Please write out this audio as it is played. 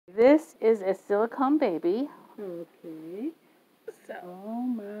This is a silicone baby. Okay. So, Oh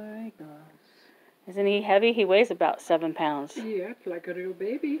my gosh. isn't he heavy? He weighs about 7 pounds. Yeah, it's like a real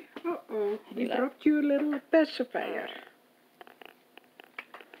baby. Uh-oh. We dropped you a little pacifier.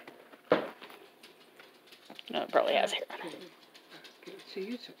 No, it probably has hair. Okay, see,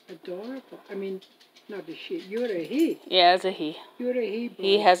 it's adorable. I mean, not a she. You're a he. Yeah, it's a he. You're a he boy.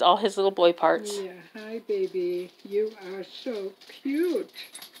 He has all his little boy parts. Yeah, hi baby. You are so cute.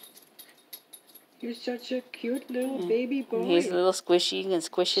 You're such a cute little baby boy. And he's a little squishy. You can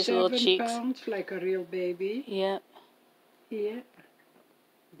squish his little cheeks. 7 pounds, like a real baby. Yep. Yeah.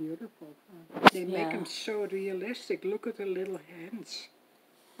 Beautiful. Huh? They make him so realistic. Look at the little hands.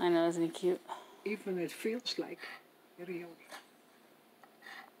 I know, isn't he cute? Even it feels like real.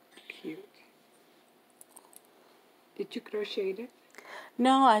 Cute. Did you crochet it?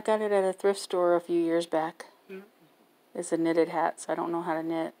 No, I got it at a thrift store a few years back. Oh. It's a knitted hat, so I don't know how to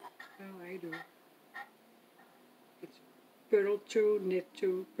knit. Oh, I do. It's purl 2, knit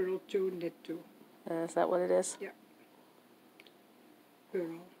 2, purl 2, knit 2. Is that what it is? Yeah.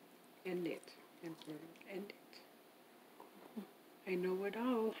 Purl and knit and purl and knit. I know it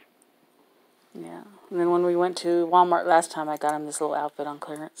all. Yeah. And then when we went to Walmart last time, I got him this little outfit on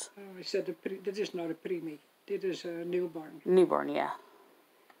clearance. Oh, I said this is not a preemie. This is a newborn. Newborn, yeah.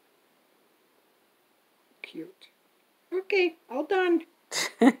 Cute. Okay, all done.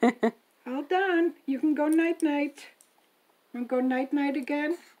 All done. You can go night-night. Want to go night-night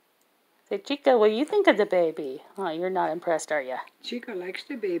again? Say, Chica, what do you think of the baby? Oh, you're not impressed, are you? Chica likes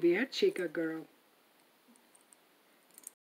the baby, huh? Chica girl.